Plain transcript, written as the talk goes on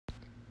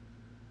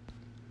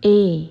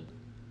A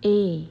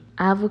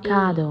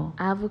avocado,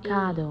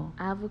 avocado,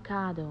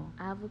 avocado,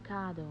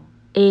 avocado.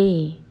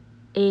 A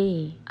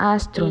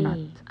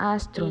astronaut,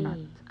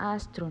 astronaut,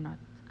 astronaut,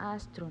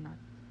 astronaut.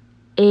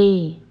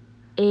 A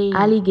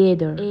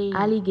alligator,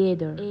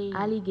 alligator,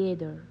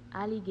 alligator,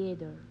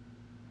 alligator.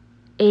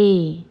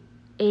 A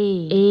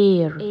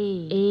air,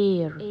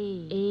 air,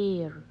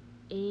 air,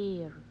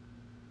 air.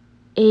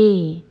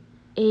 A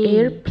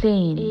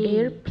airplane,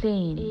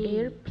 airplane,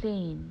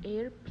 airplane,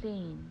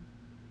 airplane.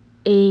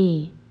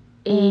 A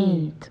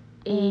ant,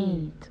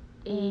 ant,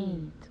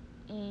 ant,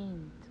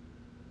 ant.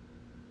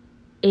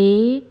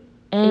 A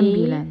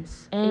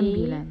ambulance,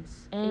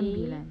 ambulance,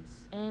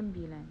 ambulance,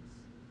 ambulance.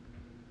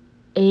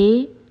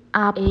 A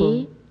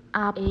apple,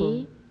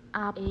 apple,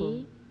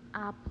 apple,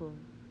 apple.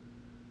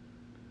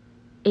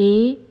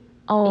 A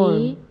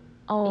arm,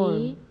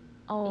 arm,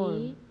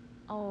 arm,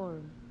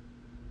 arm.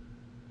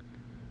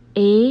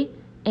 A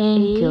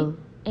ankle,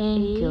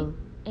 ankle,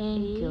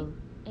 ankle,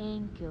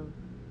 ankle.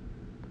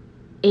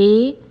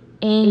 A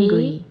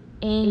angry,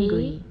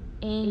 angry,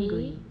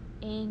 angry,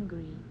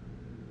 angry.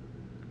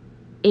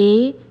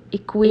 A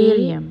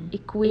aquarium,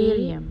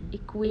 aquarium,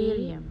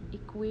 aquarium,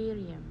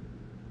 aquarium.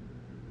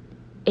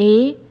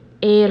 A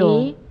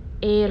arrow,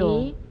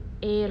 arrow,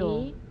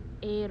 arrow,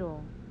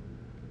 arrow.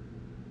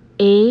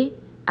 A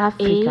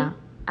Africa,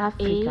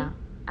 Africa,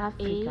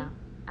 Africa,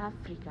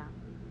 Africa.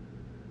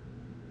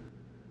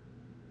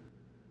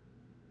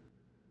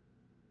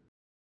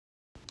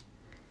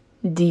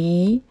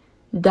 D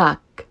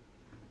duck,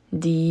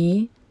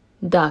 D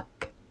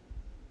duck.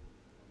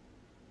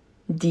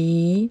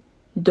 D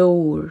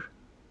door,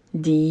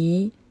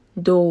 D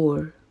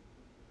door.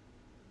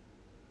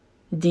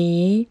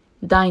 D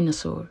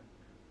dinosaur,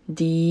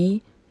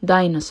 D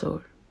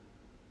dinosaur.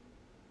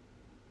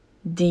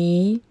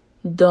 D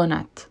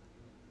donut,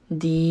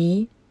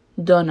 D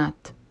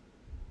donut.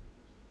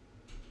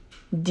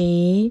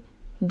 D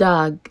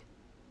dog,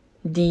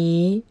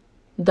 D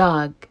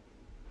dog.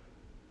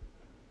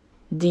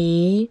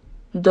 D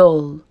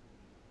doll,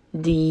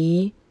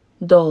 D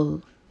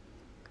doll.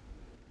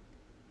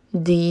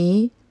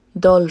 D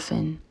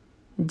dolphin,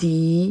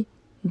 D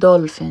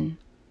dolphin.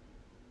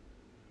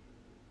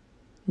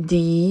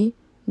 D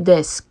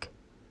desk,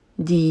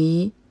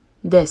 D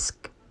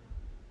desk.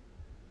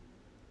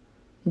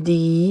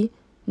 D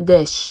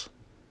dish,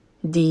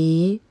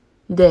 D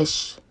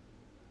dish.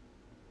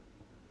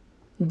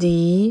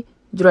 D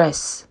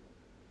dress,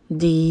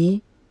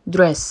 D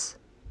dress.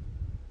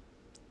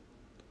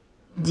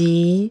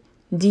 D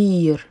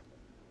deer,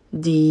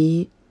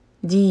 D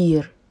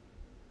deer.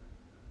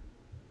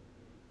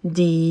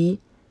 D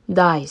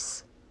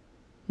dice,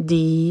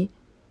 D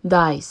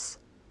dice.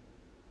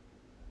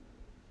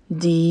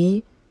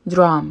 D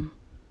drum,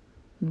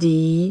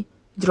 D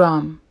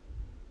drum.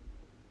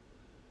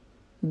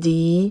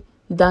 D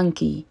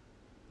donkey,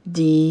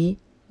 D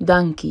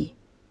donkey.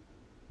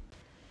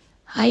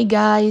 Hi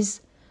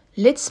guys,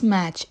 let's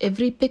match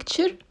every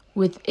picture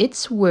with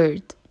its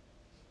word.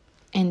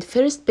 And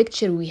first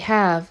picture we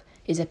have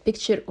is a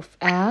picture of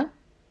a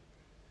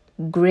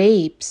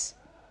grapes.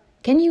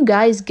 Can you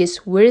guys guess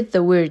where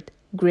the word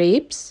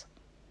grapes?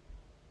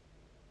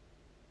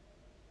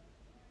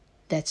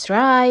 That's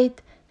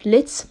right.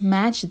 Let's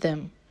match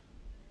them.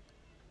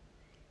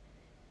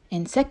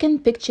 And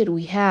second picture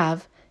we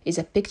have is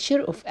a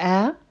picture of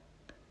a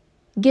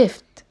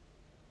gift.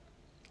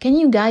 Can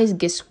you guys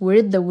guess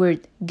where the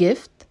word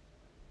gift?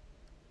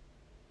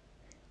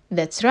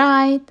 That's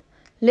right.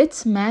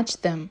 Let's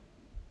match them.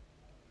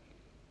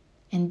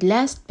 And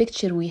last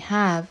picture we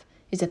have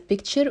is a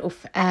picture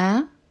of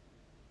a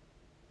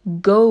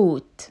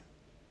goat.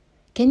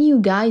 Can you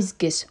guys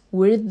guess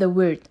where the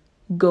word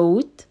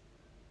goat?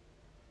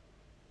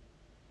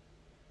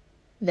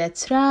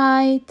 That's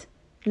right.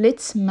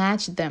 Let's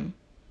match them.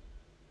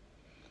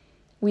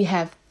 We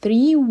have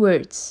three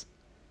words: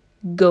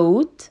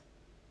 goat,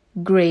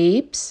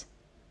 grapes,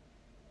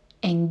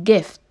 and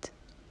gift.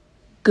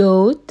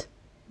 Goat,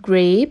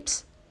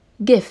 grapes,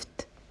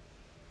 gift.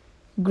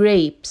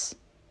 Grapes,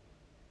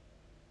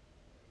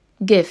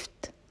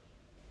 gift.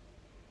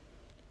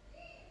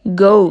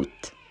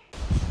 Goat.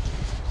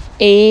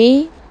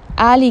 A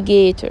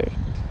alligator,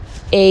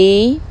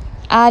 A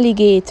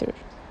alligator.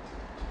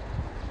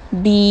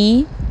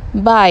 B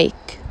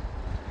bike,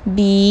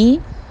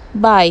 B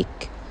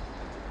bike.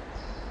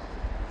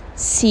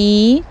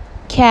 C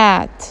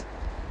cat,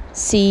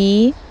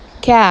 C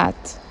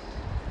cat.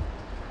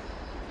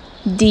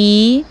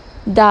 D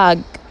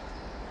dog,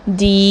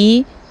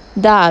 D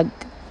dog.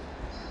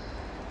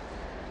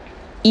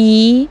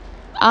 E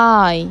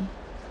I,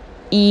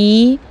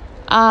 E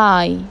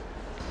I.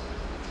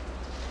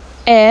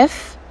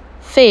 F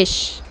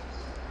fish,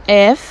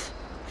 F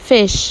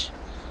fish.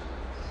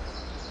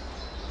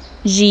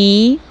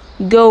 G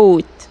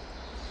goat,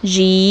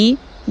 G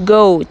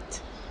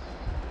goat.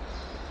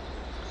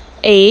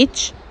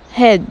 H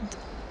head,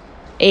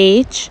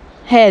 H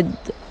head.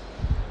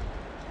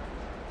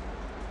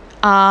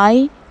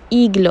 I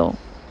igloo,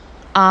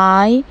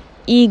 I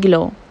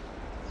igloo.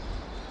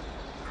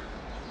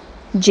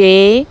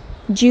 J,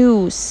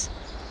 juice.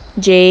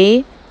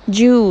 J,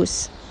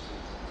 juice.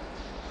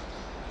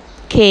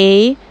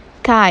 K,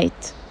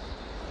 kite.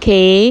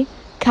 K,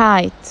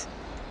 kite.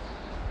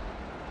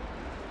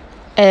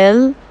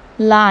 L,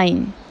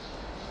 line.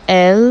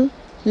 L,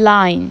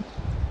 line.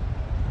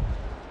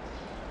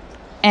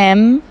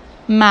 M,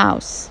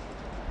 mouse.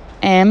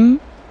 M,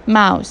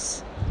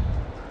 mouse.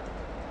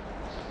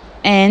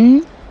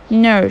 N,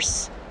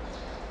 nurse.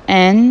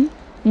 N,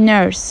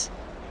 nurse.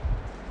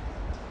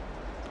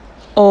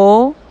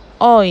 O,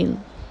 oil.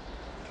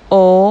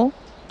 O,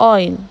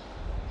 oil.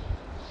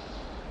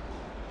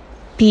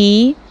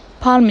 P,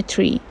 palm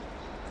tree.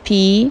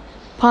 P,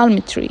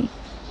 palm tree.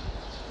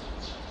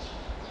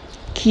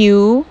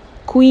 Q,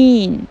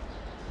 queen.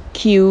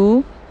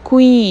 Q,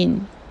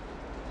 queen.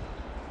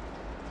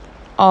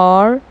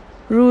 R,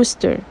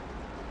 rooster.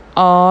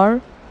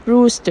 R,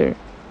 rooster.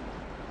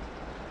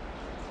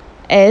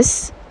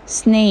 S,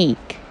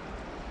 snake.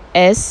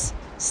 S,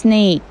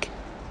 snake.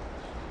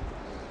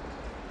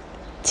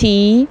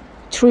 T,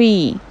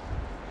 tree.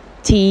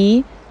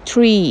 T,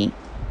 tree.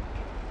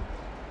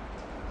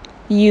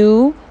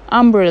 U,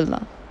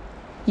 umbrella.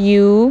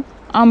 U,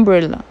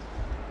 umbrella.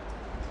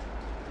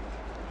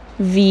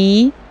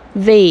 V,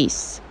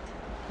 vase.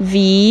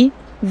 V,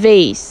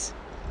 vase.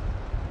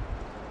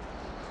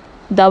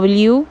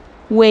 W,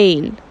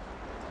 whale.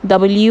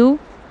 W,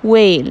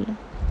 whale.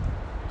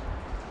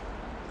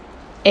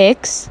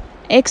 X,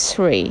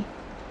 X-ray.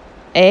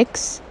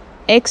 X,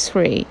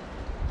 X-ray.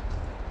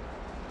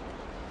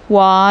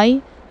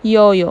 Y,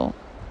 yo-yo.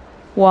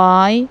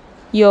 Y,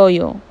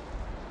 yo-yo.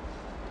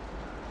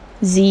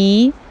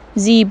 Z,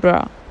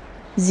 zebra.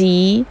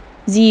 Z,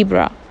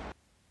 zebra.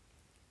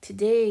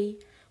 Today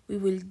we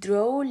will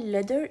draw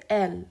letter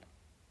L.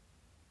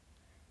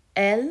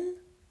 L,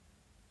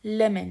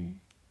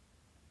 lemon.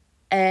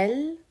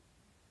 L,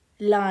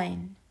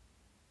 line.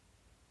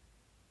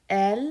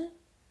 L,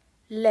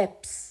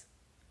 lips.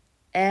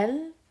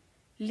 L,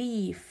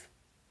 leaf.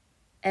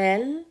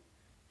 L,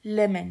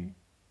 lemon.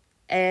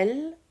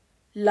 L,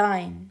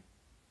 line.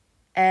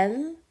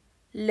 L,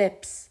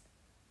 lips.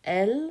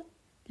 L,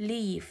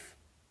 leaf.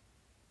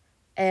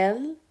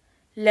 L,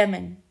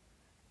 lemon.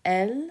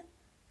 L,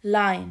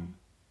 line.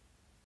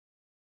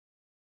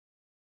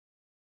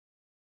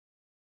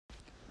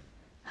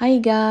 Hi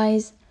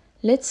guys,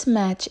 let's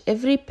match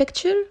every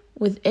picture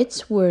with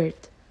its word.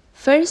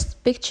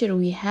 First picture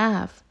we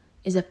have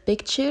is a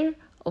picture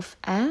of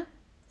a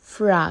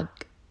frog.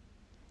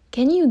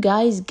 Can you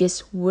guys guess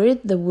where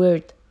the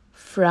word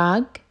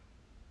frog?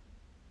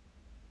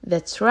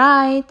 That's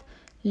right,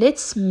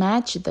 let's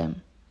match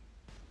them.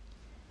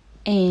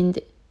 And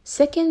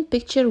second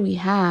picture we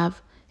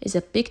have is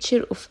a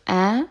picture of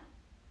a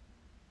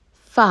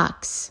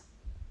fox.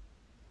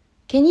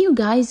 Can you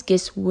guys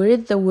guess where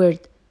the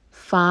word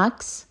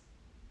fox?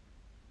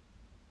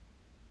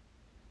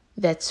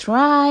 That's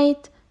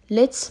right,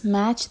 let's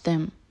match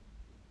them.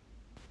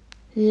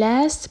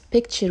 Last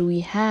picture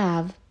we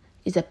have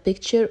is a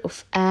picture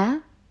of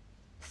a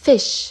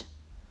fish.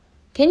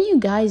 Can you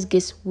guys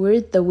guess where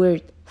the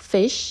word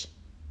fish?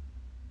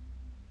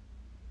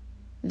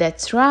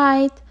 That's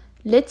right,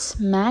 let's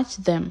match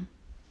them.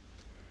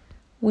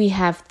 We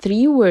have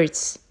three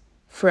words: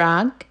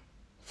 frog,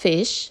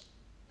 fish,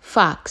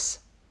 fox.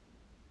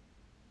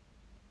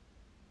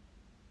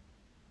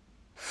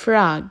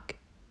 Frog,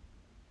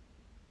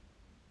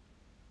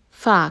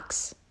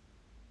 fox,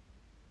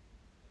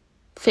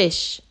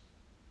 fish.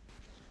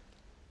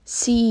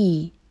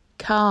 C,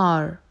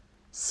 car.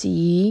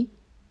 C,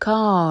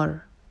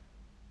 car.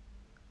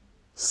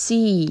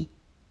 C,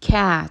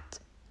 cat.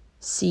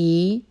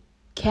 C,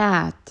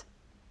 cat.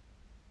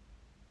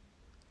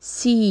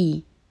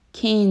 C,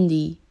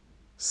 candy.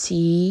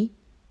 C,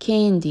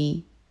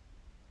 candy.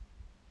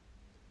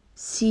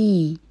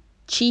 C,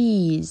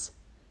 cheese.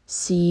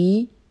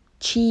 C,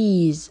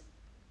 cheese.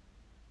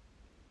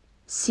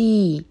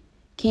 C,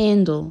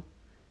 candle.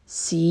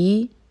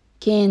 C,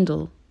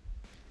 candle.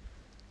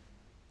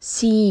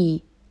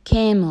 C,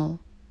 camel.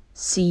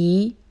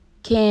 C,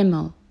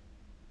 camel.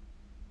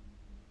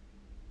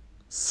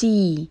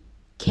 C,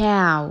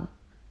 cow.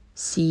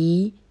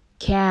 C,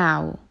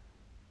 cow.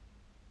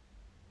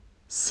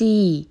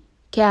 C,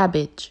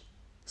 cabbage.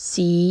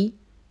 C,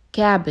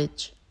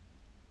 cabbage.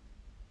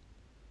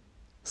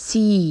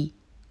 C,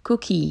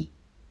 cookie.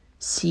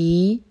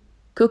 C,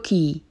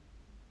 cookie.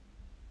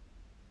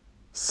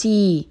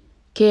 C,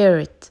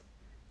 carrot.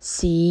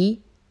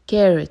 C,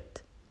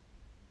 carrot.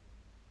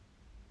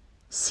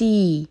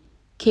 C,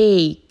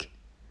 cake.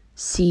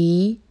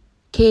 C,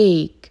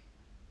 cake.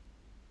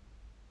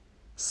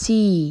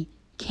 C,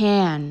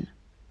 can.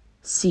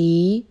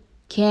 C,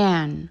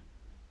 can.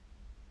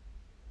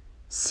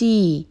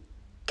 C,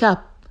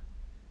 cup.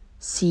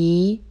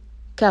 C,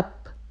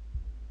 cup.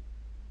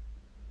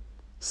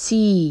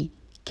 C,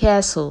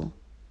 castle.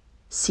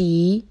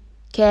 C,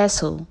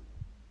 castle.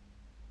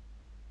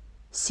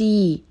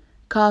 C,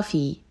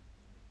 coffee.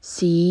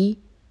 C,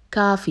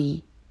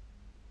 coffee.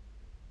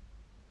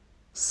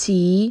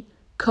 C,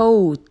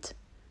 coat.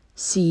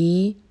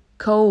 C,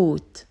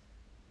 coat.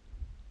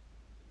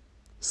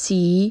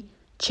 C,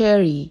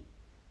 cherry,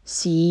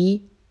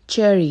 C,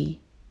 cherry.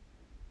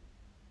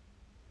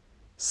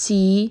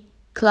 C,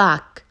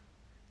 clock,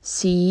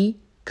 C,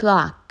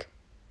 clock.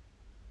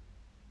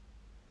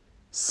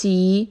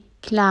 C,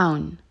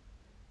 clown,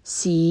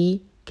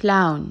 C,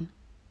 clown.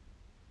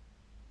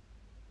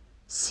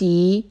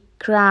 C,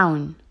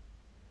 crown,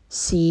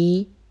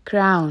 C,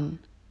 crown.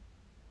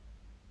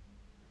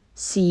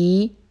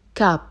 C,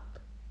 cup,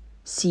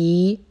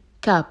 C,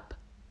 cup.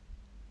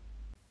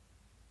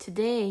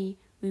 Today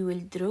we will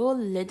draw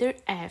letter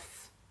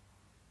F.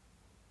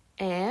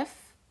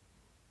 F,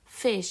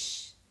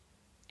 fish,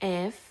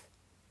 F,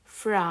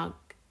 frog.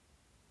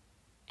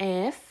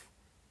 F,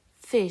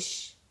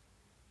 fish,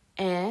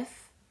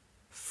 F,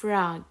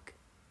 frog.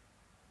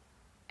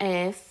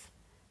 F,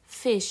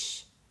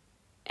 fish,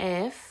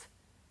 F,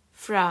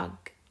 frog.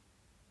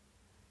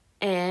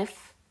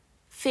 F,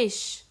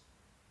 fish,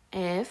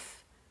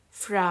 F,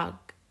 frog.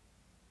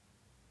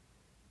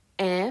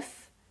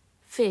 F,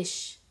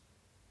 fish,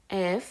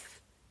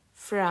 F,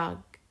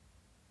 frog.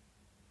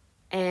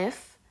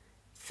 F,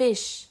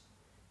 fish,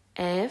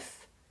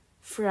 F,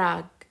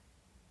 frog.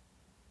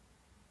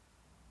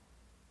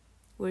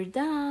 We're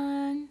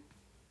done.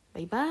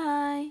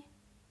 Bye-bye.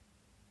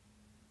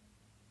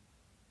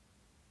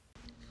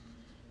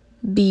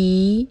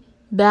 B,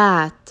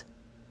 bat,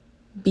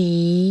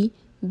 B,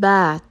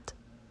 bat.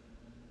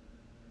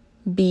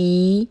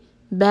 B,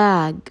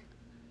 bag,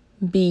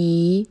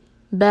 B,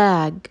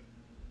 bag.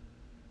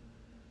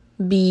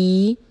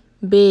 B,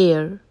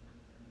 bear,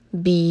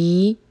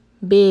 B,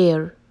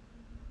 bear.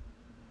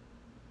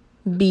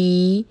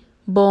 B,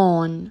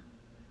 bone,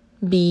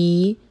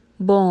 B,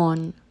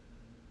 bone.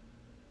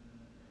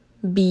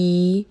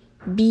 B,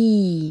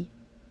 bee,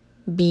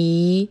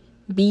 B,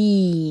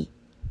 bee.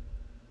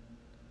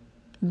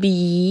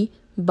 B,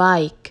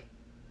 bike,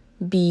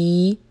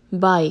 B,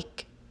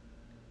 bike.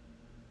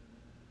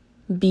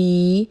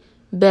 B,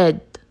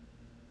 bed,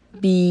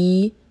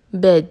 B,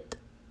 bed.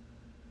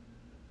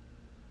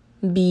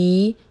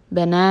 B,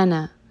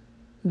 banana,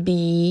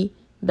 B,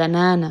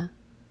 banana.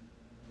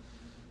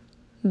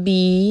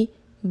 B,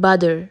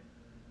 butter,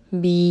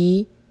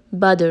 B,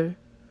 butter.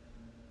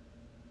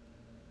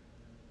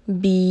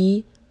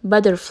 B,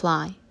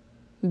 butterfly,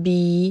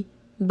 B,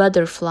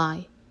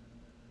 butterfly.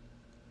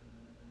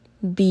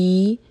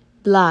 B,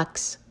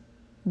 blocks,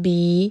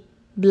 B,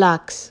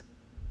 blocks.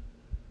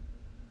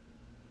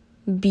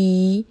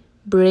 B,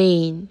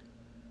 brain,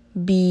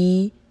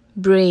 B,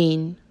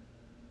 brain.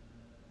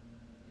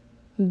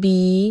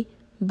 B,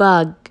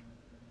 bug,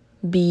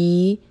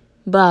 B,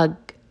 bug.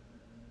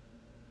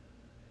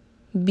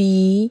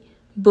 B,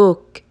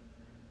 book,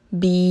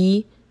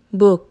 B,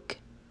 book.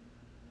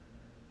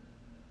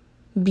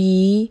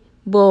 B,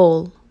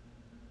 ball,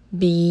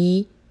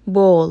 B,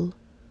 ball.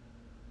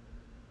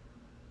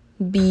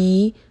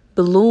 B,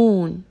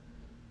 balloon,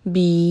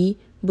 B,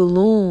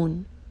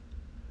 balloon.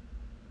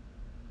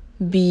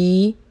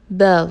 B,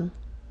 bell,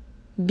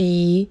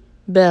 B,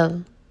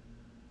 bell.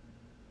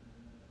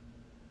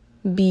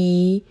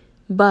 B,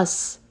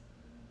 bus,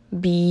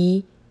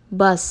 B,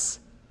 bus.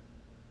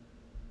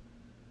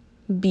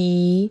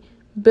 B,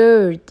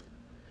 bird,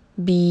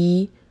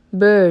 B,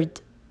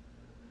 bird.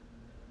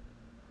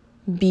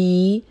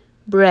 B,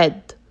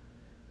 bread,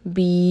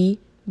 B,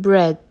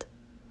 bread.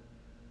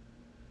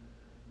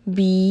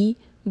 B,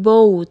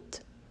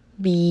 boat,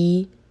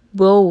 B,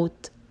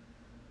 boat.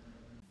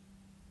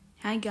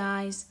 Hi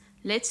guys,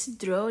 let's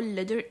draw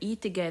letter E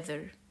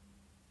together.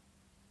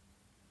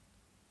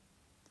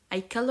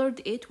 I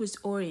colored it with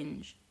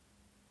orange.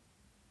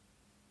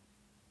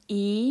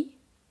 E,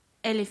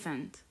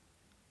 elephant.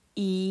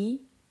 E,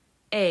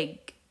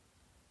 egg.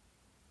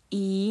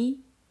 E,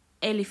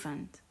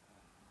 elephant.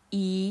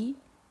 E,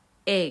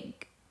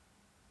 egg.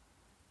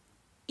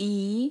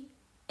 E,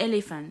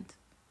 elephant.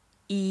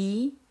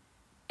 E,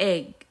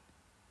 egg.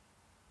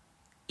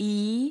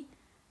 E,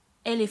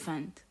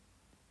 elephant.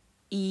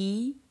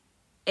 E,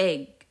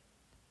 egg.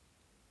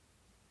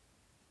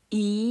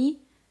 E,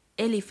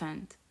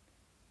 elephant.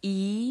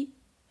 E,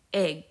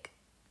 egg.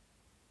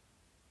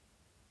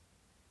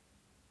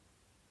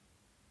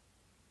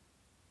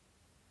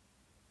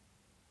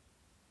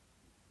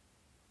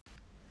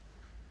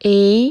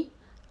 A,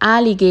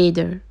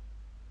 alligator.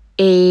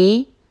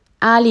 A,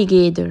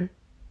 alligator.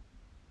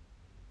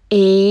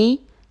 A,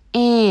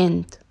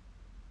 ant.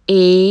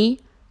 A,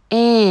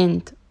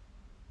 ant.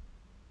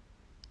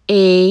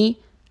 A,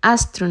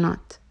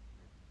 astronaut.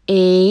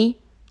 A,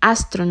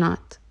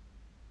 astronaut.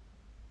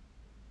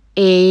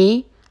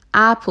 A,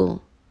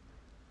 apple.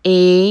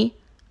 A,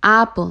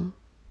 apple.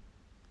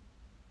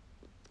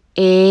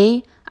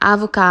 A,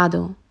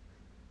 avocado.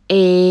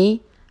 A,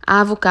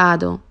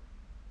 avocado.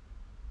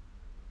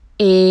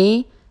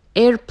 A,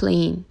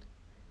 airplane.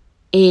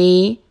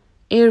 A,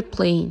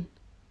 airplane.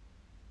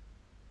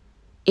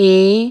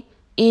 A,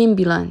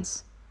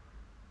 ambulance.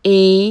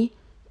 A,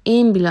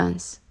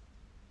 ambulance.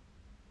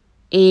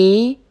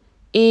 A,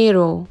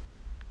 arrow.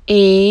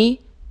 A,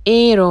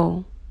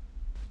 arrow.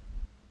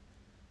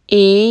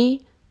 A,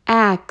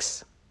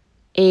 axe.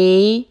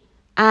 A,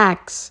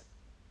 axe.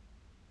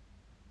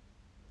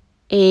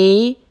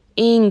 A,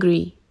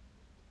 angry.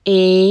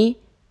 A,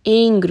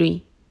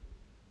 angry.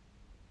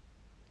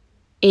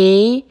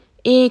 A,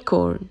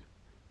 acorn.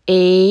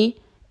 A,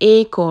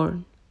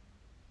 acorn.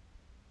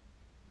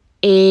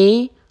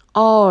 A,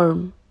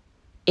 arm.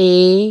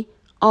 A,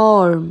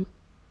 arm.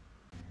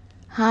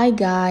 Hi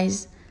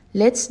guys,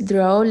 let's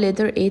draw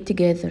letter A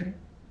together.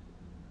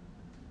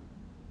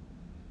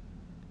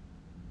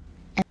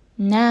 And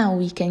now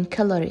we can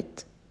color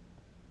it.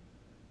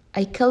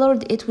 I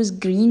colored it with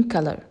green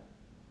color.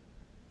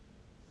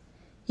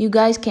 You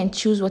guys can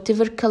choose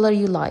whatever color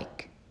you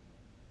like.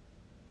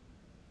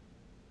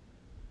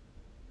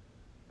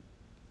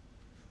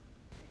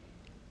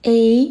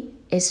 A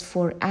is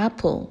for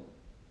apple.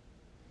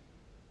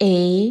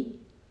 A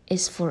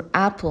is for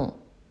apple.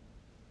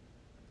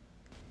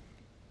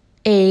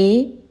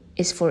 A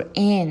is for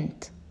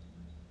ant.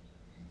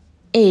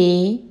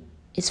 A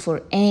is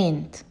for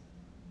ant.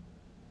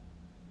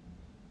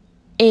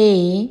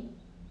 A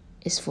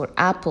is for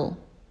apple.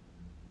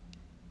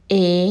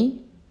 A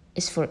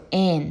is for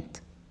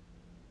ant.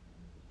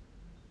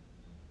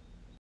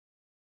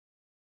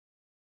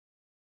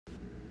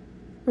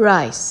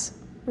 Rice,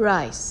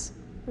 rice,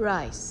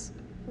 rice,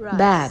 rice.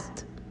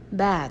 Bat,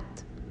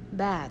 bat,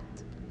 bat.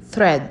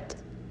 Thread,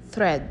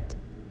 thread,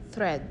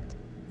 thread.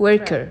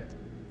 Worker,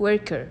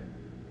 worker,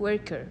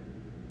 worker.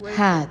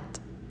 Hat,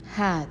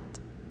 hat,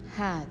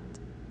 hat.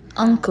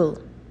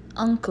 Uncle,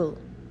 uncle,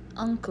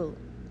 uncle.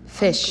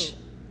 Fish,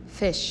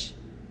 fish,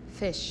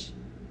 fish.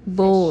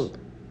 Bowl,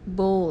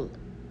 bowl,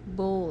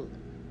 bowl.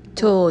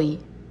 Toy,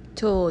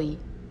 toy,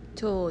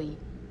 toy.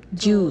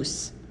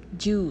 Juice,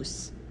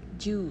 juice,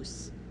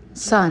 juice.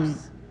 Sun,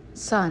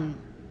 sun,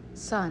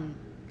 sun.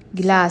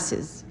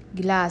 Glasses,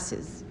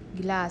 glasses,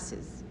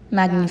 glasses.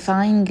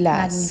 Magnifying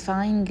glass,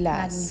 magnifying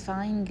glass,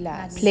 magnifying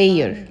glass.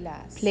 Player,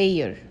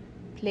 player,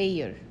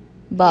 player.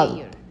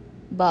 Bulb,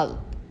 bulb,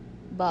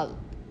 bulb.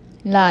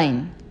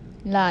 Line,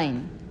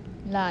 line,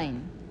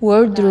 line.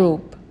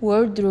 Wardrobe,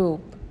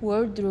 wardrobe,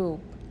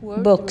 wardrobe.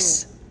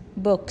 Books,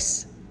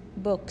 books,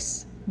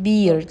 books.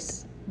 Beard,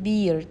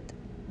 beard,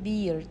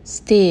 beard.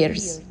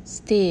 Stairs,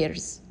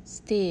 stairs,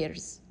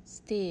 stairs,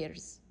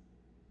 stairs.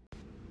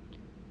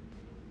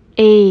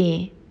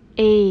 A,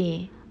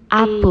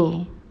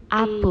 apple,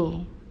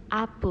 apple,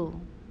 apple,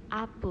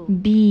 apple.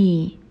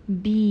 B,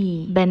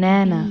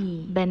 banana,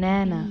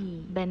 banana,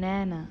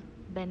 banana,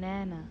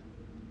 banana.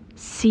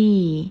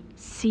 C,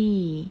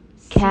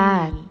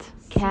 cat,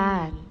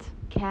 cat,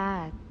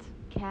 cat,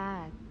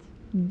 cat.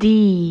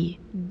 D,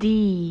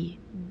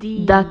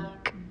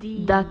 duck,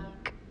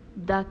 duck,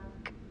 duck,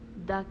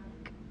 duck.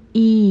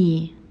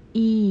 E,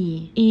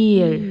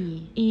 ear,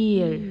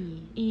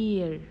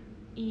 ear,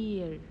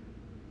 ear.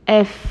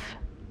 F,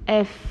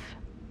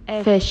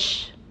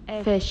 fish,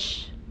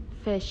 fish,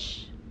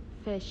 fish,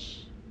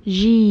 fish.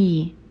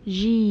 G,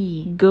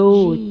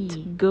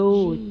 goat,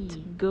 goat,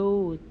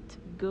 goat,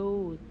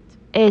 goat.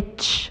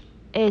 H,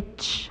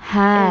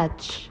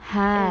 hat,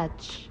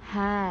 hat,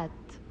 hat,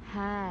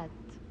 hat.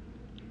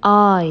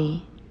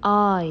 I,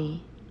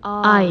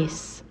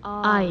 ice,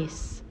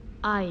 ice,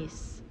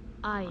 ice,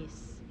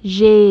 ice.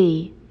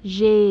 J,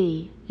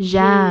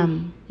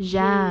 jam,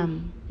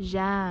 jam,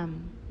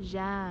 jam,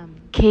 jam.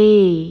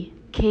 K,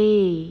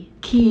 key,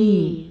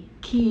 key,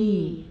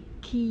 key.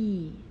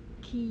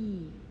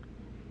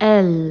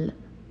 L,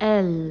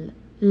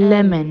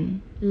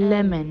 lemon,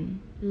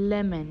 lemon,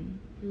 lemon,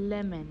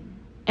 lemon.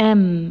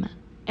 M,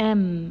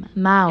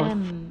 mouth,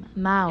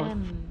 mouth,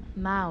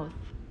 mouth,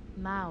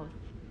 mouth.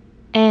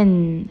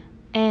 N,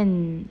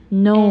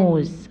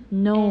 nose,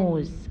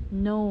 nose,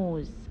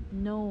 nose,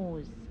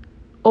 nose.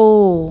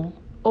 O,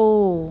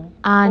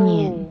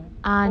 onion,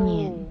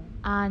 onion,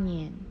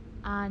 onion,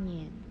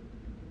 onion.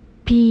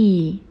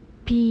 P,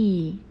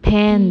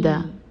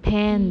 panda,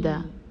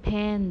 panda,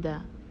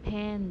 panda,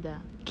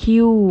 panda.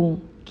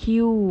 Q,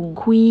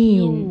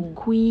 queen,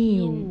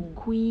 queen,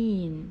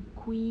 queen,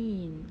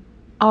 queen.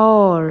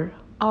 R,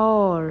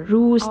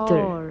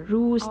 rooster,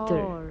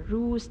 rooster,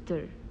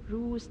 rooster,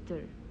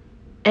 rooster.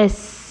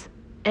 S,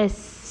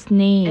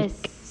 snake,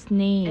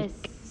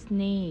 snake,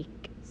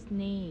 snake,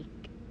 snake.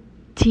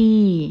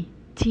 T,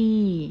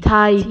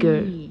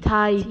 tiger,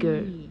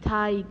 tiger,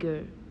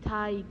 tiger,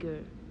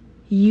 tiger.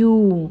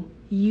 U,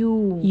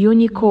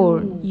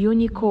 unicorn,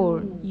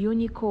 unicorn,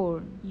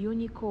 unicorn,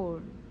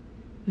 unicorn.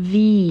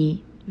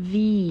 V,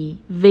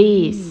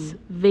 vase,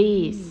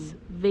 vase,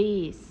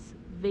 vase,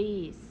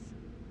 vase.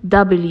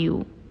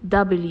 W,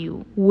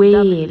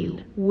 whale,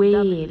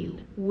 whale,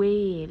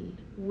 whale,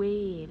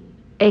 whale.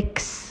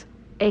 X,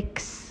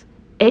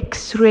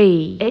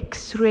 X-ray,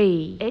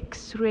 X-ray,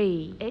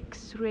 X-ray,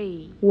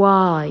 X-ray.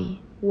 Y,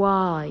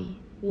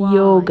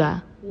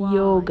 yoga,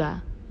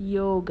 yoga,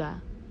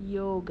 yoga,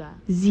 yoga.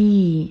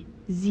 Z,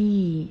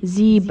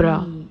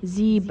 zebra,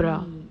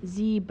 zebra,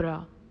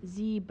 zebra,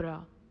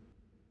 zebra.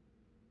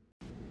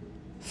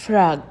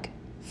 Frog,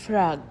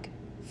 frog,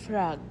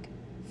 frog.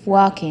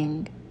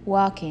 Walking,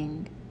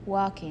 walking,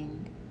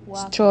 walking.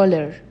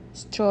 Stroller,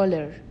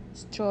 stroller,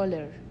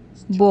 stroller,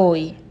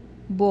 boy,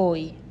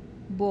 boy,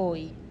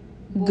 boy,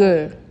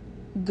 girl,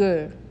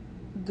 girl,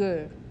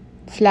 girl,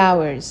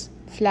 flowers,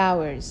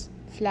 flowers,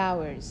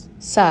 flowers,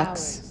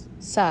 socks,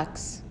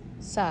 socks,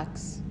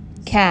 socks,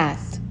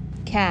 cat,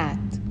 cat,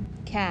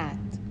 cat,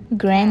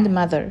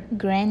 grandmother,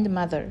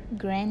 grandmother,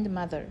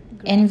 grandmother,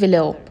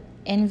 envelope,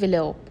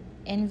 envelope,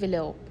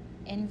 envelope,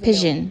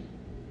 pigeon,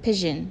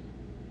 pigeon,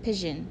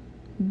 pigeon,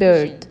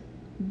 bird,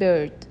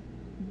 bird,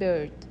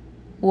 bird,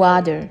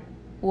 water,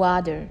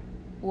 water,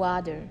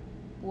 water,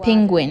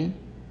 penguin,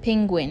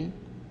 penguin,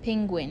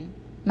 penguin,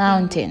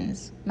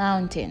 mountains,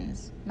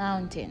 mountains,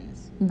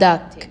 mountains,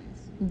 duck,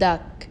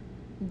 duck,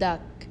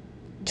 duck,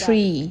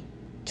 tree,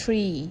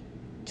 tree,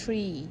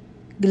 tree,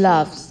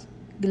 gloves,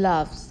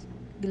 gloves,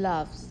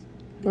 gloves,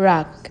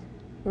 rock,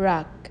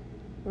 rock,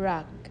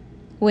 rock,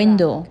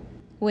 window,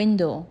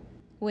 window,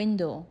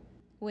 window,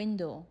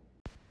 window,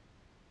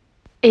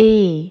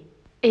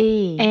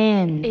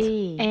 and,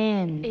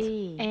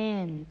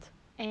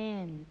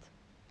 and,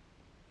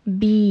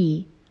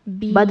 B,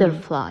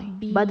 butterfly,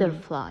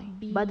 butterfly,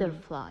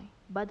 butterfly,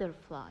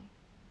 butterfly,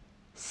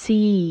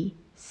 C,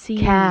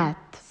 cat,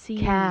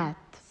 cat,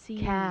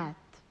 cat,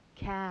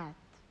 cat,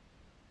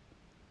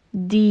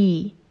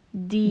 D,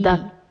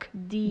 duck,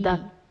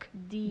 duck,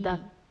 duck,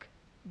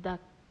 duck,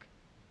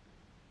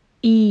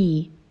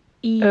 E,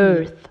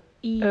 earth,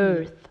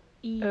 earth,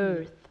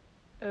 earth,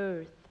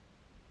 earth,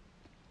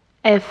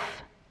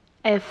 F,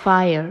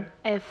 fire,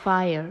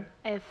 fire,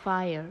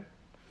 fire,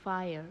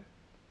 fire,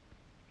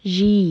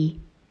 G,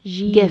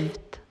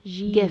 gift,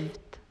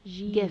 gift,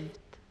 gift,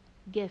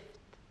 gift,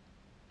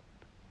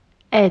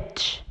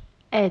 H,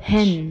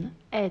 hen,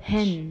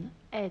 hen,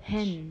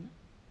 hen,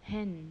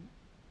 hen,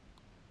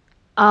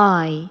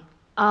 I,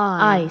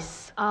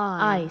 ice,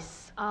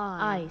 ice,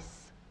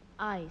 ice,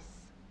 ice,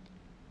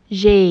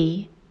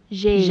 J,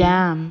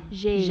 jam,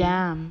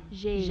 jam,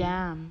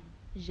 jam,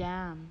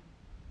 jam,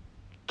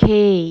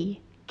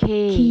 K,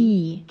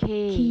 key,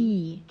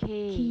 key,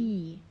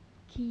 key,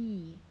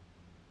 key,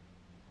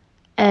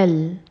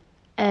 L,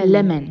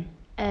 lemon,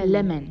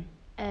 lemon,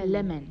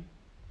 lemon,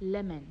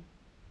 lemon,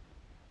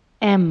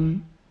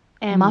 M,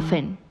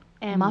 muffin,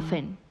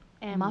 muffin,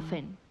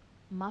 muffin,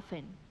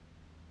 muffin,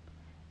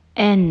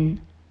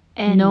 N,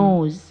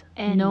 nose,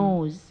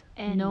 nose,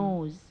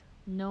 nose,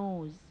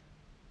 nose,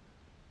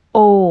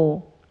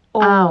 O,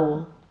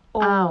 owl,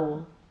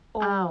 owl,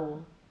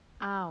 owl,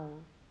 owl,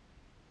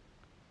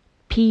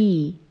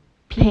 P,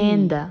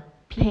 panda,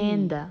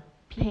 panda,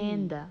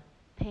 panda,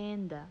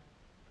 panda,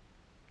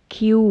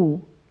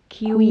 Q,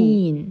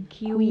 queen,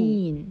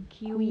 queen,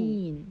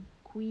 queen,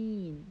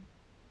 queen,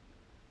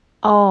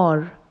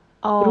 R,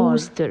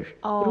 rooster,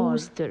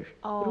 rooster,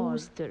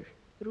 rooster,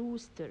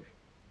 rooster,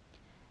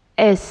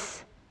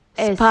 S,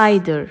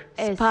 spider,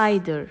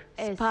 spider,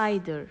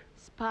 spider,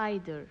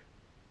 spider,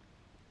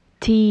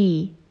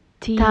 T,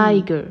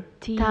 tiger,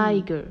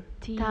 tiger,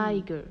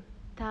 tiger,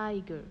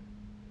 tiger,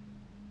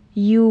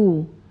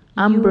 U,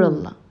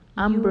 umbrella,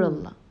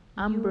 umbrella,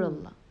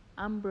 umbrella,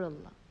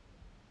 umbrella,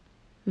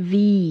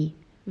 V,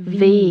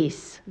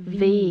 vase,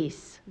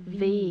 vase,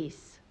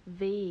 vase,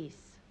 vase,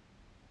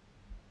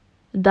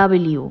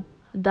 W,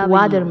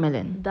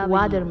 watermelon,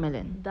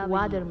 watermelon,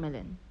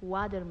 watermelon,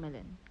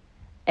 watermelon,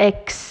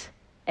 X,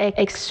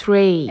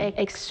 X-ray,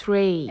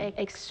 X-ray,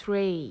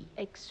 X-ray,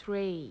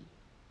 X-ray,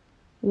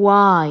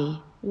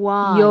 Y,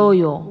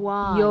 yo-yo,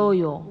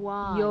 yo-yo,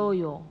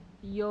 yo-yo,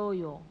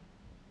 yo-yo,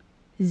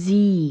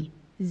 Z,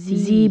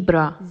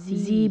 zebra,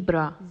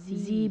 zebra,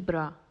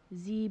 zebra,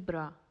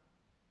 zebra,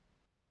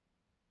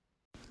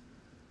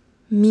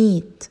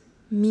 meat,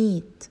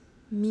 meat,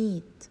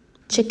 meat,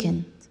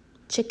 chicken,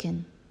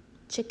 chicken,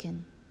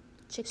 chicken,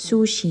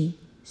 sushi,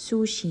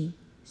 sushi,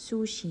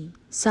 sushi,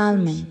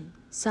 salmon,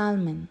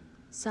 salmon,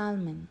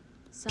 salmon,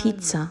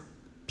 pizza,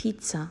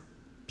 pizza,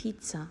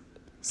 pizza,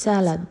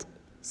 salad,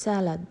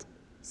 salad,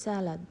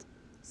 salad,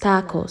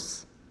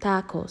 tacos,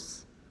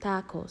 tacos,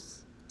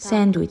 tacos,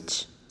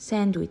 sandwich,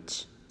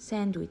 sandwich,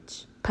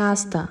 sandwich,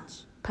 pasta,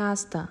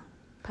 pasta,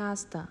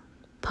 pasta,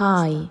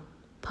 pie,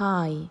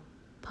 pie,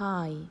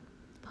 pie,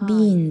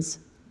 beans,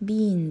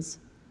 beans,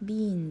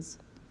 beans,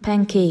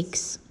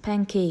 pancakes,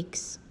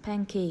 pancakes,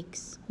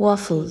 pancakes,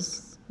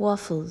 waffles,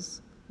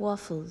 waffles,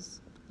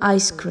 waffles,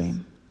 ice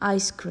cream,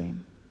 ice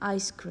cream,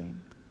 ice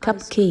cream,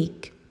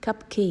 cupcake,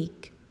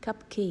 cupcake,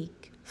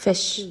 cupcake,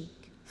 fish,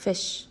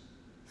 fish,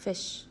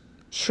 fish,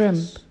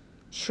 shrimp,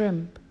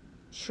 shrimp,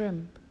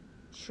 shrimp,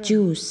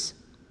 juice,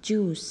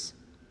 juice,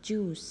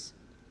 juice,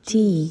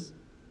 tea,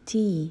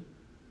 tea,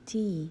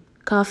 tea,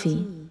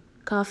 coffee,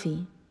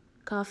 coffee,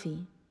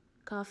 coffee,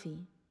 coffee.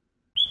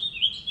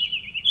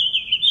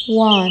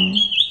 One,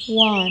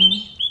 one,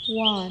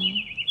 one,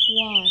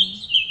 one,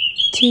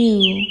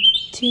 two,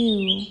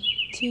 two,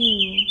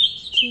 two,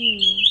 two,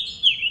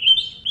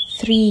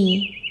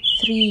 three,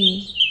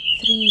 three,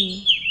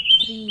 three,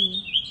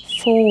 three,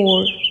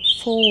 four,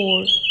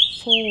 four,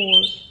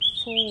 four,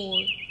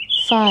 four,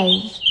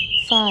 five,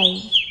 five,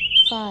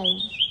 five,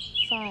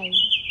 five,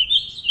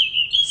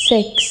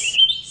 six,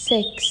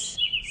 six,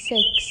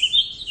 six,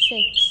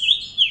 six,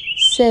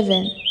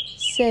 seven,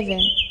 seven,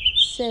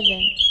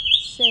 seven,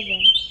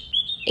 seven,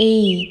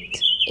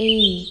 eight,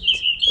 eight,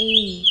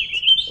 eight,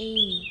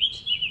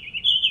 eight,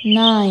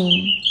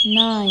 nine,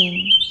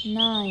 nine,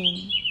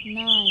 nine,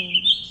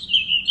 nine,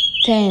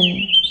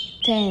 10,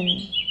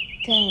 10,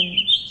 10,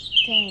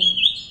 10,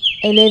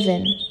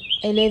 11,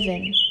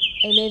 11,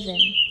 11,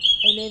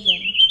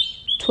 11,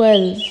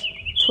 12,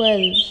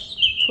 12,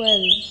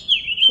 12,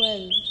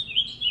 12,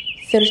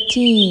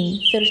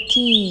 13,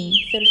 13,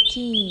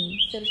 13,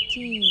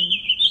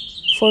 13,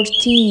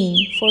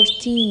 14,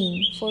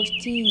 14,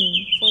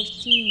 14,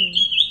 14,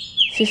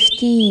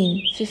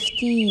 15,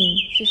 15,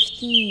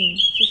 15,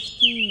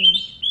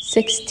 15,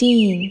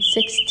 16,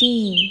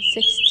 16,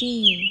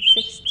 16,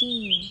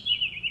 16,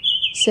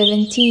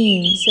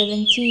 17,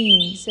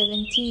 17,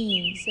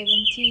 17,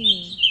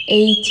 17,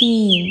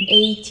 18,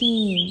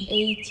 18,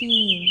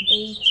 18,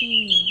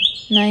 18,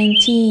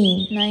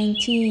 19,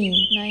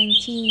 19,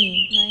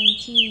 19,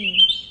 19,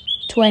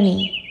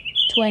 20,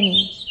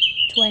 20,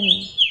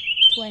 20,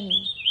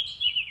 20.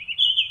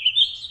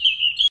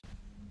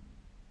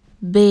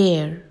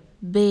 Bear,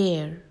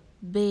 bear,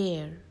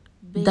 bear,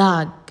 bear.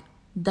 Dog,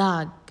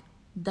 dog,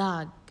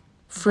 dog.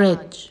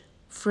 Fridge,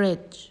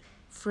 fridge,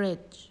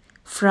 fridge.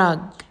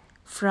 Frog,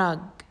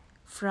 frog,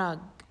 frog.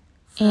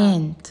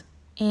 Ant,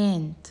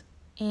 ant,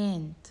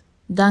 ant.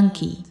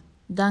 Donkey,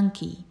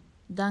 donkey,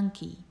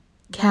 donkey.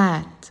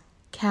 Cat,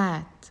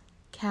 cat,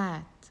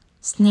 cat.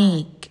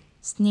 Snake,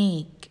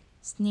 snake,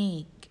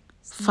 snake.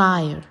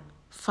 Fire,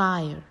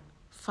 fire,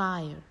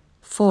 fire.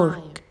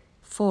 Fork,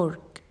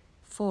 fork,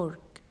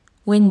 fork.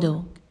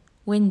 Window,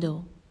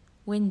 window,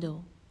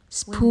 window.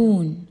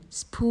 Spoon,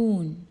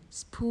 spoon,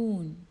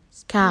 spoon.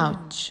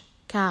 Couch,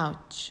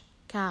 couch,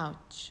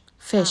 couch.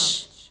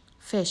 Fish,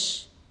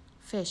 fish,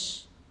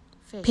 fish.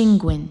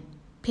 Penguin,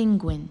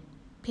 penguin,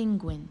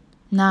 penguin.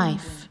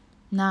 Knife,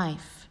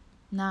 knife,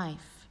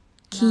 knife.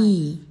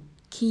 Key,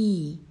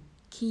 key,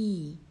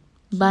 key.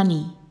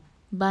 Bunny,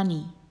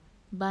 bunny,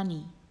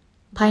 bunny.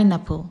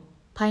 Pineapple,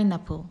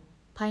 pineapple,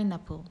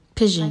 pineapple.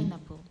 Pigeon,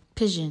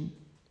 pigeon,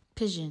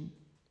 pigeon,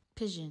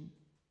 pigeon.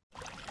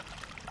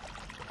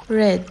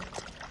 Red,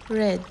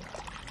 red,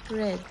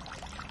 red,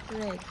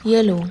 red.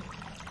 Yellow,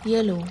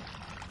 yellow,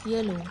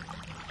 yellow,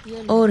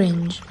 yellow.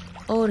 Orange,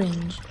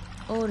 orange,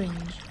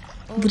 orange.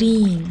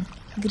 Green,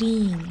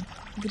 green,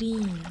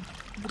 green.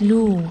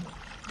 Blue,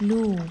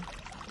 blue,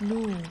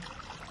 blue,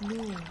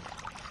 blue.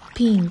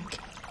 Pink,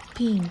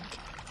 pink,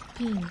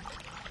 pink,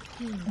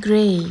 pink.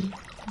 Gray,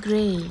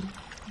 gray,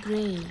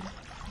 gray,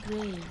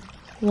 gray.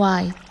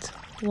 White,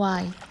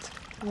 white,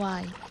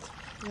 white,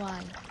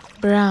 white.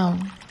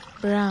 Brown,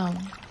 brown,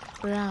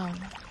 brown,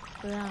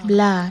 brown.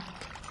 Black,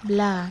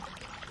 black,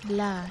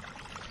 black,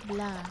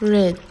 black.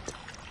 Red,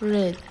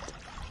 red,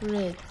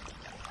 red,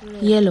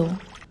 red. Yellow,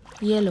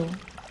 yellow,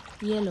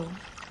 yellow.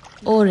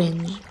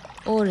 Orange,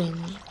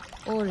 orange,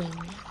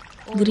 orange.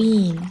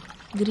 Green,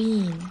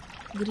 green,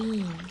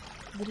 green,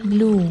 green.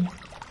 Blue,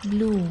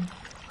 blue,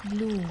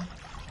 blue,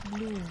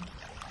 blue.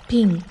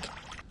 Pink,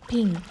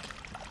 pink,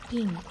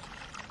 pink,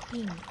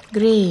 pink.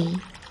 Gray,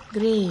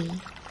 gray,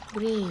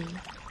 gray,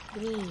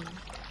 gray.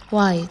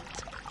 White,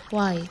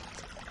 white,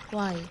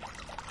 white,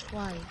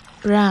 white.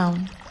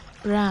 Brown,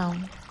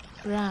 brown,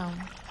 brown,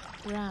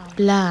 brown.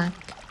 Black,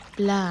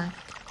 black,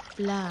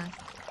 black,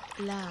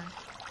 black.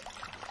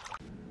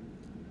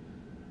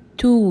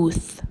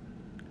 Tooth,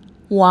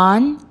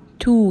 one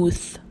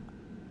tooth.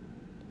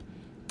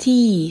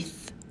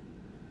 Teeth,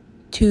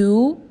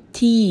 two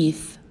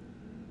teeth.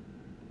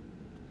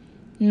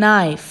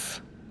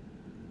 Knife,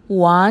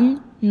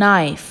 one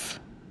knife.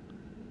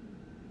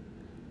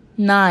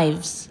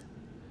 Knives,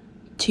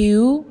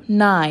 two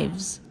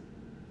knives.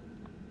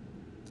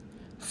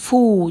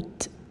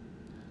 Foot,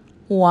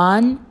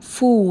 one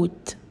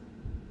foot.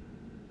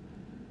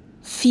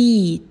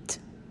 Feet,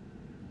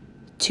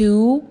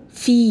 two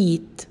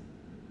feet.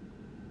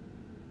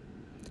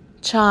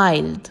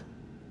 Child,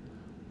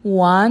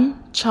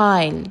 one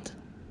child.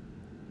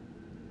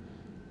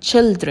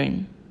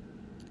 Children,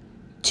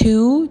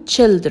 two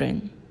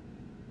children.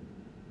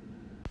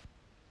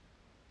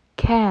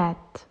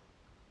 Cat,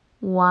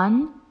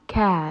 one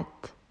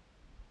cat.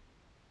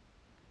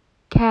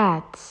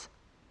 Cats,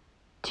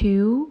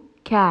 two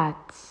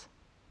cats.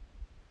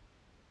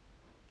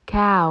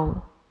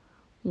 Cow,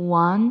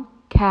 one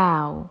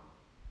cow.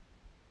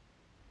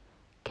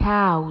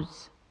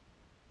 Cows,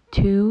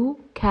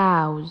 two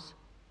cows.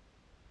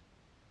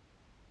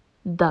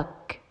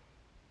 Duck,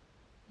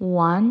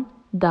 one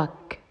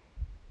duck.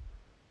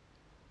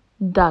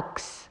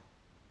 Ducks,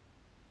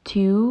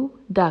 two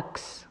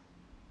ducks.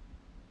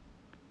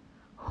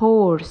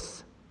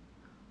 Horse,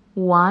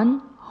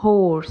 one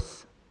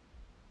horse.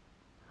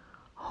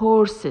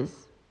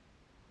 Horses,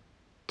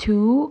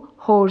 two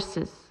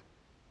horses.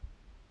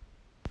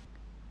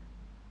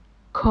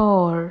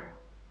 Car,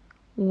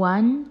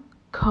 one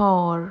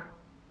car.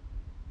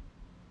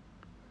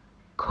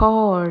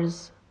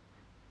 Cars,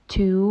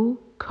 two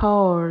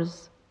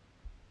cars.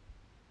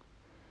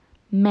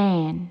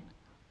 Man,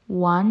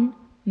 one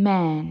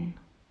man.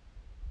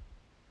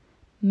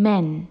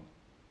 men,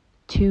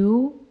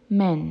 2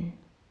 men.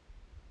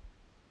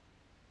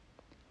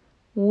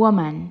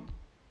 Woman,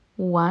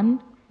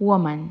 1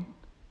 woman.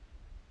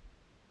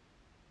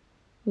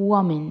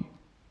 Woman,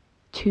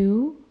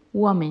 2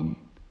 women.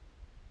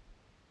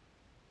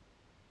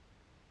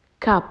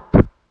 Cup,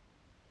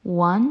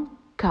 1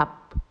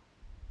 cup.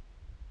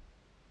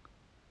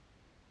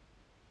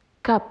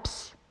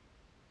 Cups,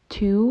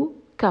 2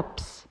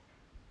 cups.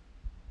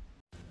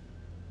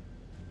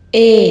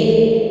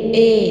 A,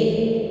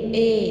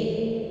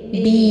 B,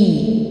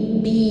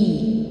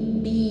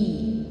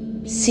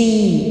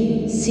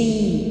 C,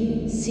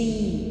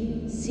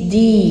 D,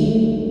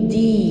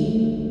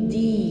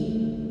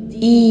 E,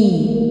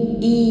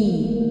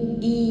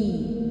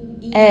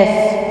 F,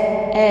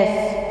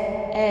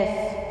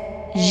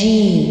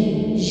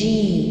 G,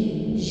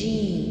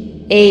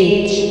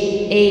 H,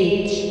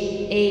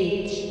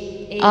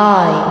 I,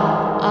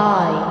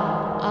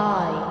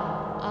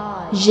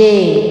 J,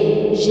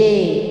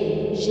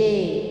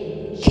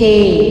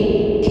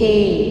 K,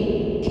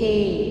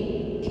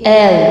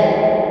 L,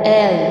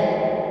 M,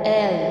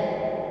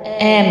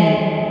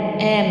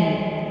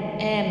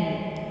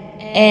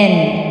 N,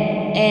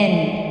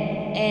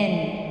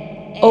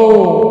 O,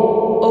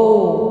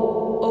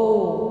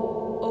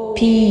 P,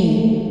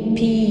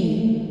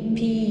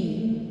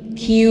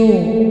 Q,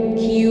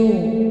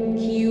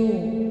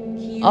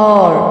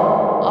 R,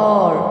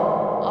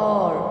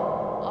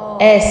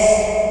 S,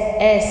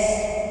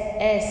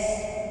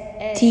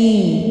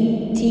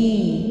 T,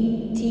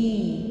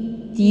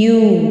 U,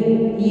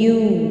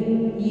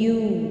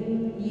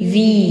 V,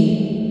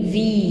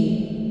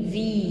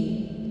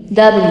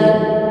 W,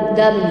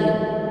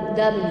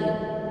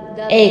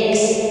 X,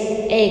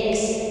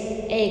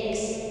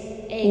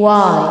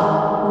 Y,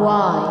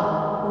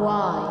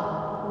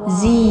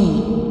 Z.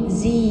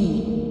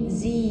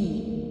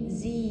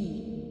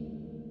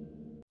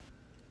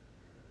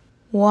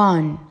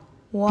 1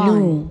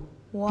 blue,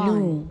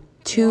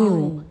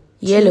 2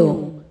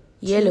 yellow,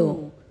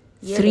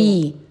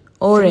 3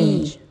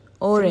 orange,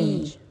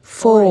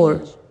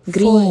 4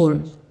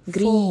 green,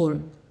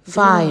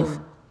 5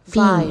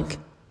 pink,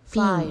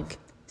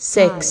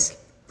 6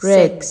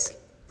 red,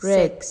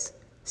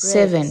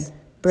 7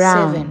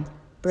 brown,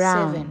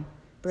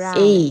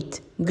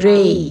 8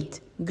 gray,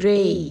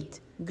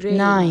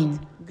 9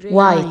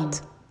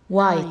 white,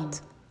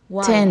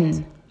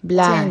 10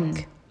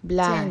 black,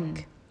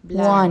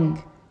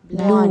 1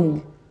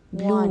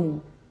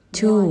 blue,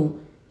 2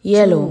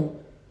 yellow,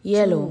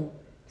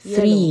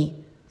 3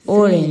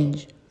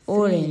 orange,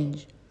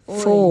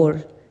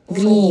 4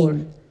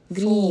 green,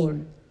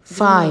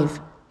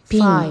 5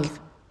 pink,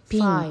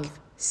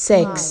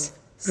 6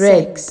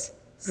 red,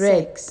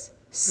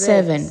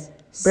 7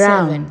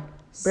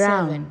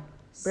 brown,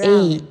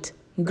 8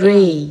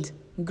 gray,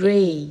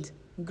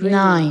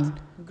 9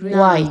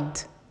 white,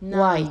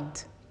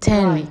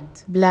 10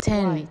 black,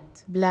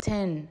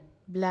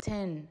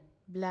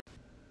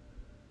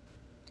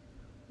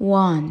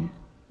 1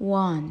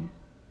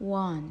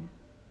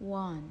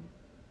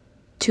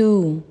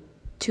 2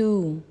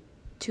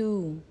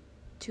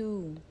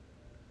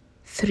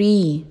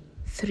 3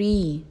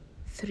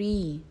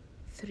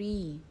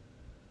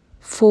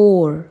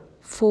 4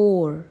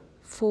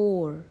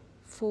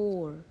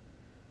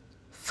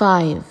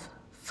 5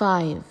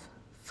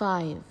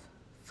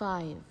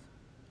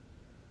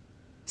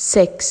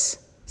 6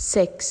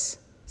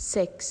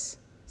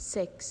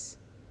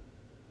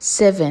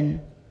 7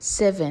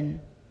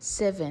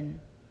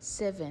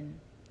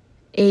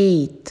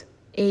 8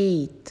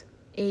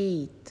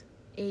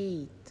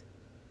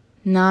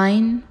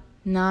 9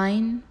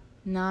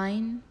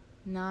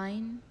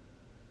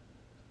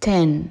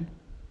 10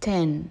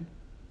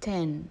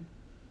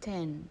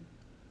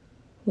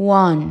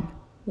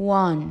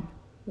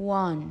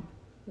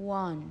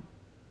 1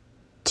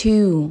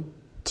 2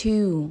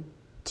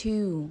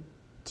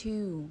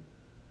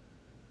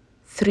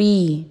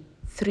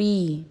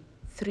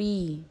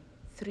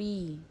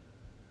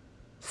 3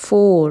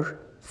 4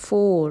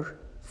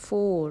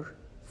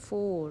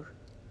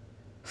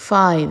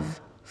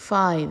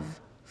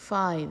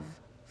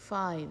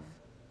 5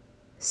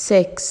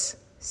 6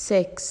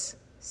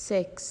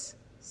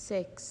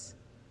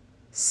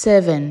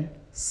 7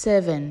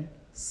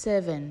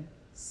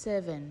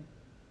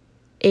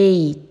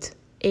 8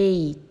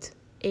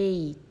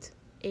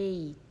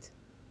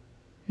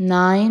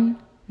 9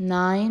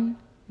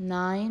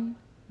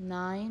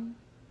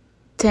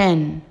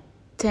 10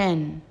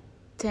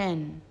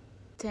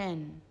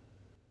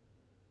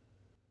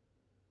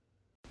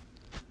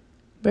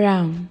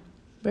 brown,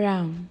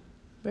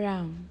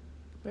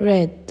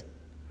 red,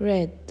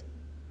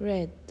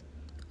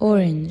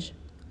 orange,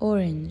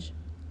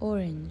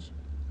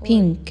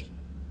 pink,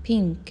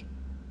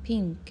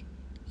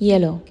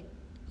 yellow,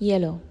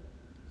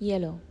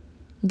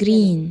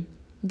 green,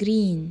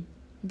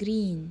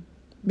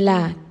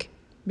 black,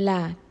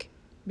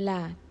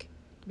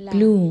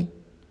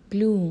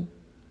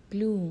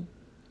 blue,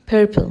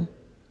 purple,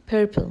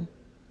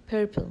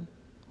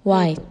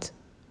 white,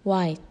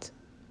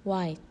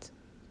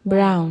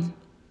 brown,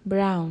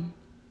 brown,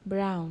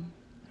 brown,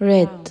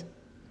 red,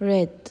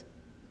 red,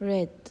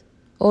 red,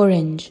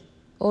 orange,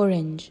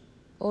 orange,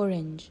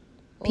 orange,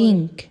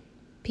 pink,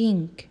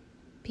 pink,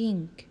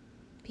 pink,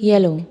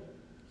 yellow,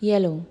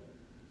 yellow,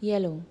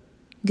 yellow,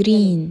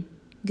 green,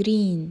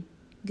 green,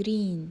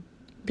 green,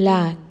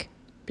 black,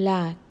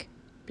 black,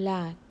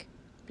 black,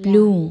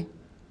 blue,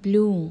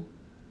 blue,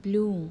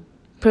 blue,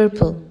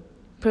 purple,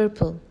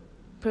 purple,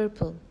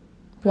 purple,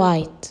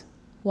 white,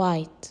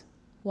 white,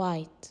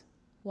 white,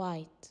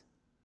 white,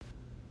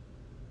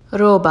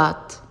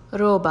 robot,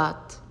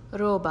 robot,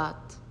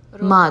 robot,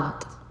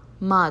 mud,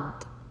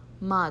 mud,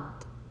 mud,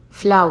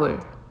 flower,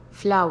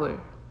 flower,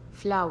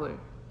 flower,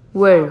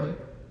 worm,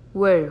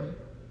 worm,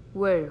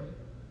 worm,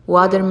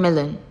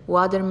 watermelon,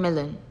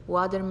 watermelon,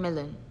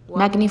 watermelon,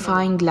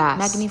 magnifying glass,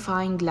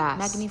 magnifying glass,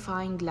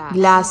 magnifying glass,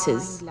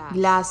 glasses,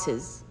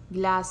 glasses,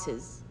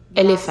 glasses,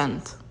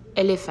 elephant,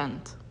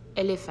 elephant,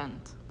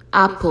 elephant,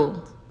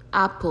 apple,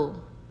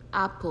 apple,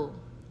 apple,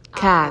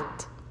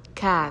 cat,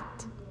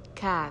 cat,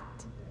 cat,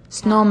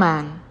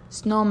 snowman,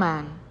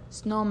 snowman,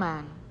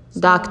 snowman,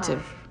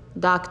 doctor,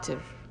 doctor,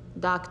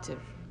 doctor,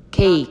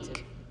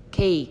 cake,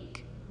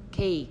 cake,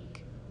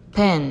 cake,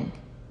 pen,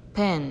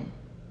 pen,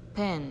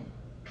 pen,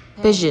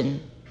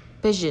 pigeon,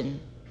 pigeon,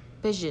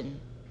 pigeon,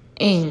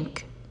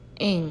 ink,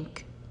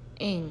 ink,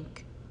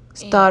 ink,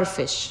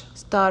 starfish,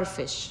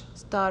 starfish,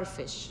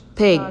 starfish,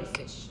 pig,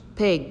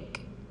 pig,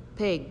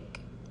 pig,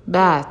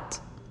 bat,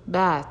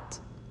 bat,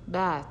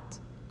 bat,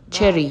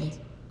 cherry,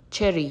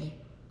 cherry,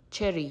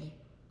 cherry,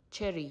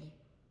 cherry.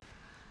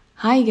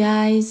 Hi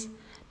guys,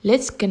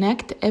 let's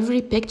connect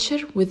every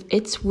picture with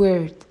its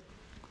word.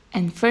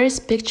 And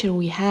first picture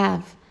we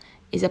have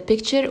is a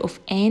picture of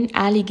an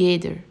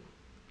alligator.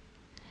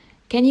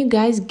 Can you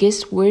guys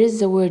guess where is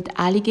the word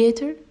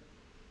alligator?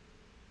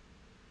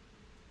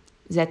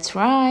 That's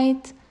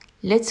right.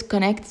 Let's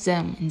connect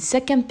them. And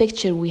second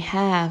picture we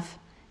have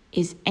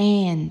is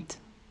ant.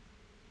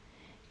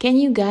 Can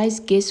you guys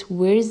guess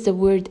where is the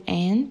word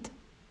ant?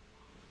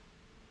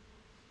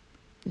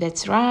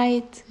 That's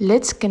right.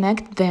 Let's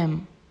connect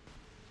them.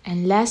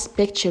 And last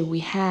picture we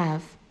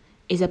have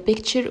is a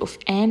picture of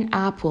an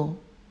apple.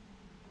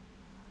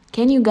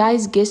 Can you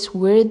guys guess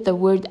where is the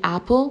word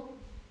apple?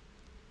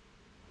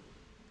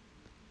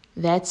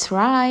 That's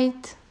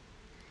right.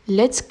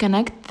 Let's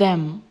connect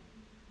them.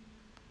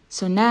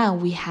 So now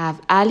we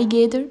have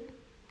alligator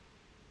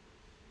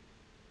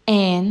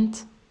and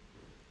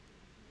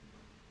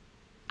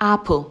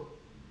apple.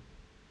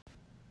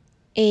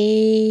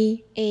 A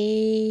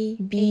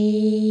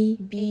B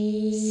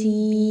C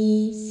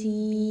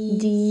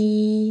D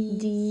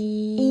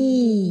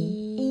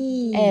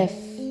E F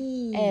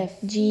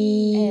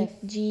G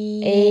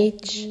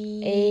H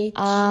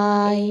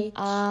I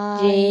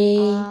J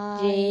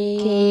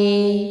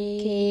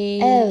K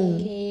L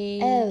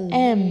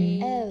M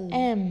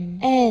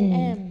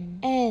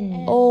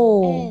N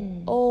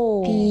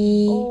O P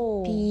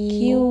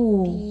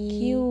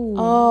Q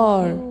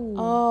R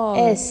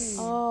S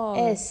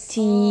T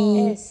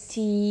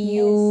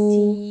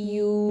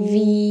U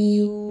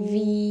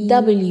V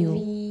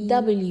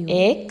W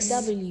X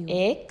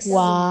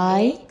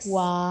Y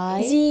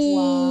Z.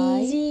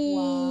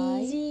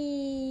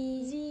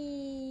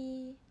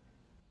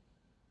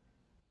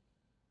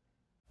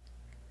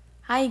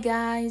 Hi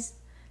guys,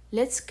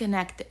 let's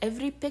connect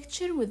every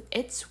picture with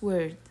its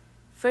word.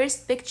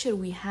 First picture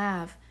we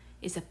have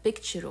is a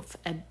picture of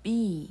a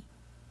bee.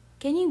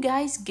 Can you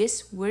guys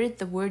guess where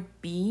the word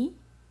bee?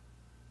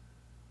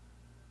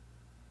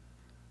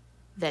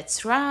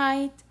 That's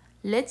right.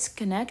 Let's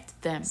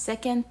connect them.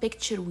 Second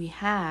picture we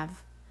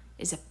have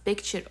is a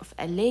picture of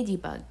a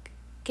ladybug.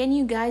 Can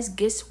you guys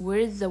guess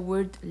where the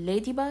word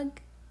ladybug?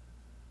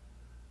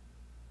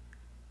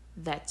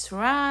 That's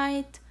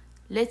right.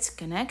 Let's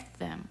connect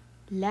them.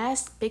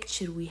 Last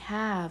picture we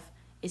have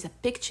is a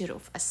picture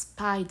of a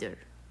spider.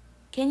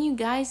 Can you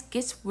guys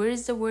guess where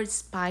is the word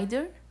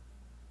spider?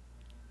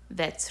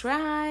 That's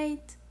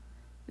right.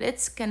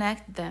 Let's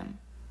connect them.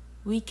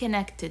 We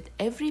connected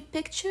every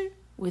picture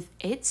with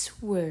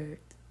its word.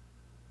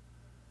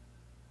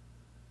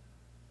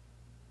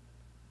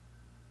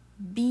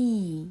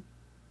 Bee,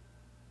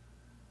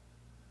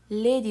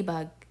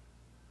 ladybug,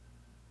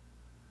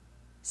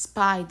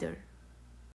 spider.